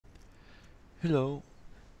Hello,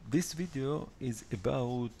 this video is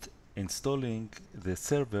about installing the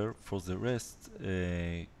server for the REST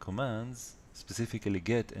commands, specifically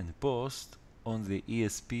get and post, on the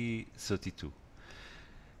ESP32.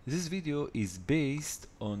 This video is based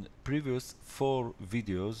on previous 4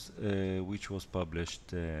 videos which was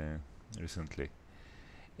published recently.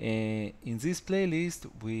 In this playlist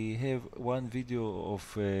we have one video of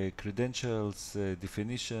credentials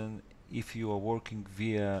definition if you are working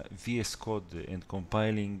via VS Code and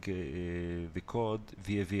compiling the code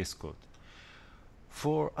via VS Code.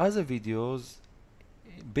 For other videos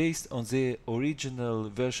based on the original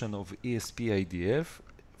version of ESP IDF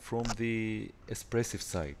from the Espressif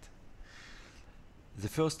site. The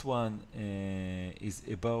first one is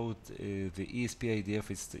about the ESP IDF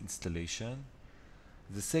installation.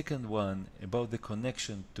 The second one about the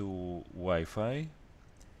connection to Wi-Fi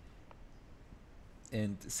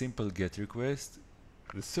and simple GET request.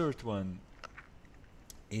 The third one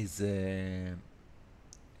is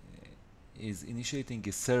initiating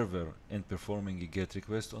a server and performing a GET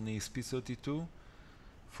request on ESP32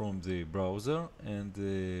 from the browser, and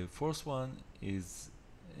the fourth one is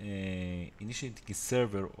initiating a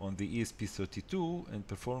server on the ESP32 and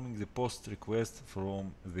performing the post request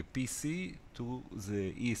from the PC to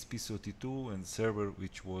the ESP32 and server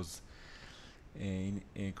which was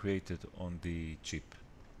created on the chip.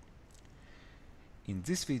 In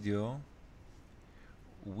this video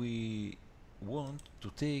we want to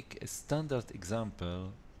take a standard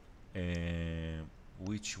example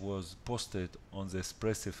which was posted on the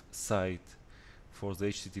Espressif site for the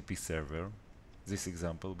HTTP server. This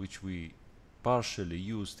example, which we partially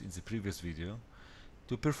used in the previous video,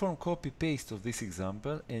 to perform copy-paste of this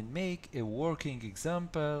example and make a working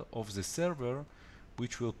example of the server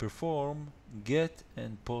which will perform get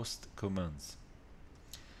and post commands.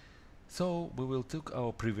 So we will take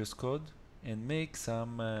our previous code and make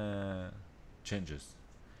some changes.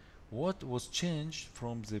 What was changed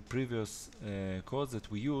from the previous code that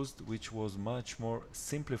we used, which was much more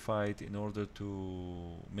simplified in order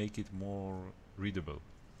to make it more readable?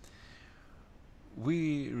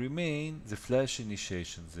 We remain the flash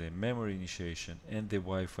initiation, the memory initiation, and the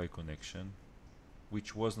Wi-Fi connection,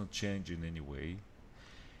 which was not changed in any way.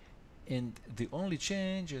 And the only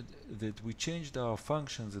change that we changed our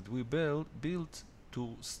functions that we built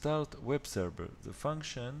to start web server, the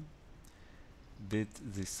function that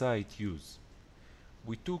the site use.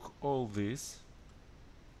 We took all this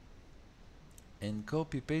and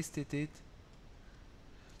copy pasted it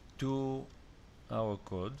to our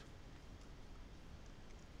code.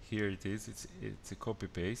 Here it is, it's a copy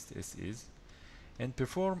paste as is, and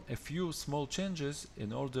perform a few small changes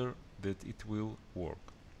in order that it will work.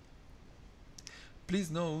 Please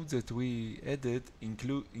note that we added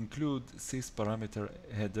include sys parameter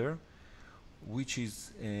header, which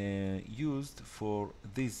is used for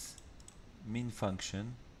this min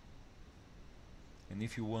function, and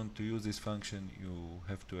if you want to use this function you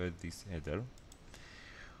have to add this header.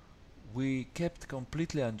 We kept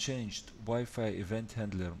completely unchanged Wi-Fi event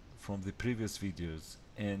handler from the previous videos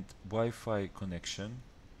and Wi-Fi connection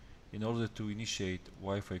in order to initiate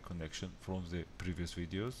Wi-Fi connection from the previous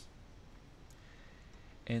videos.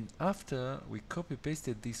 And after we copy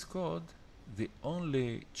pasted this code, the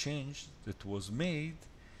only change that was made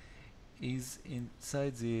is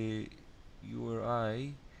inside the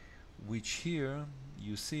URI, which here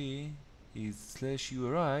you see is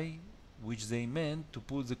 /URI, which they meant to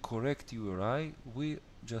put the correct URI. We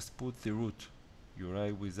just put the root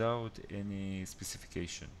URI without any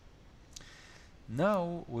specification.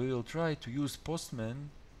 Now we will try to use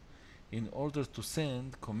Postman in order to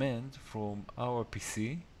send command from our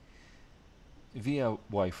PC via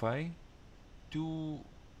Wi-Fi to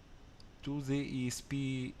the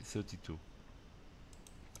ESP32.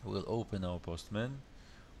 We'll open our Postman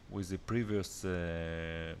with the previous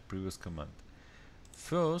command.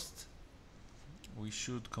 First, we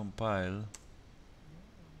should compile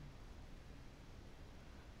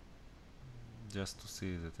just to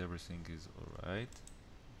see that everything is alright.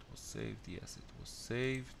 It was saved. Yes, it was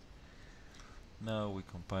saved. Now we're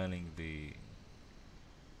compiling the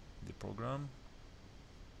program.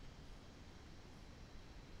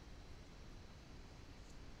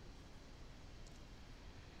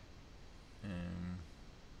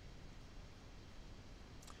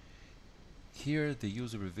 Here the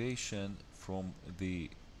user abbreviation from the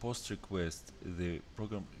post request, the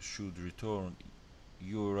program should return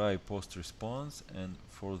URI post response, and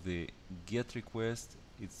for the get request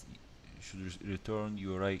it should return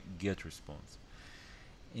URI get response.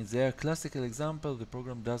 In their classical example, the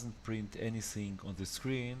program doesn't print anything on the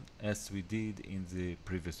screen as we did in the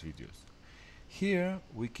previous videos. Here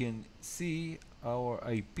we can see our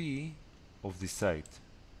IP of the site.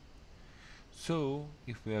 So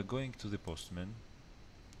if we are going to the postman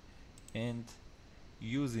and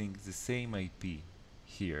using the same IP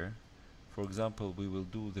here, for example, we will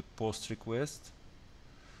do the post request.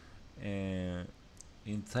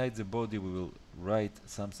 Inside the body we will write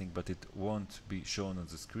something, but it won't be shown on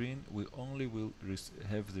the screen. We only will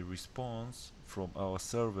have the response from our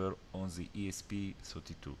server on the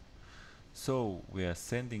ESP32. So we are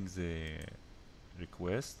sending the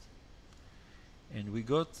request and we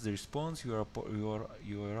got the response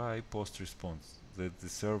URI post response that the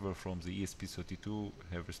server from the ESP32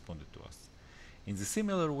 have responded to us. In the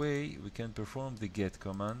similar way, we can perform the get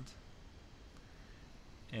command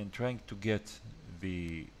and trying to get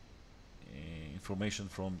the information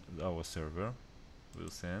from our server. We'll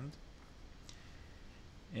send,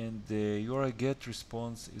 and the URI get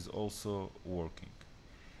response is also working.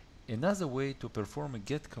 Another way to perform a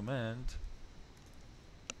get command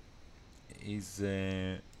is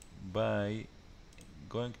by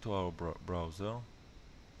going to our browser,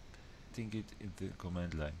 putting it in the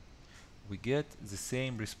command line. We get the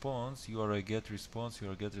same response, URI get response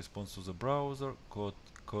to the browser,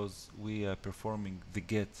 because we are performing the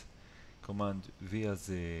get command via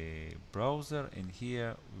the browser and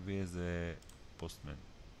here via the postman.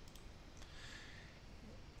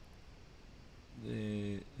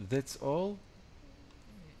 That's all,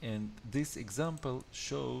 and this example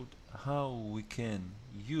showed how we can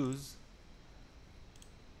use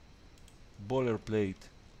boilerplate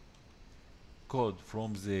code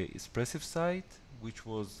from the Espressif site, which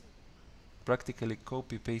was practically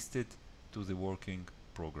copy-pasted to the working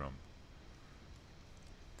program.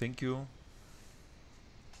 Thank you.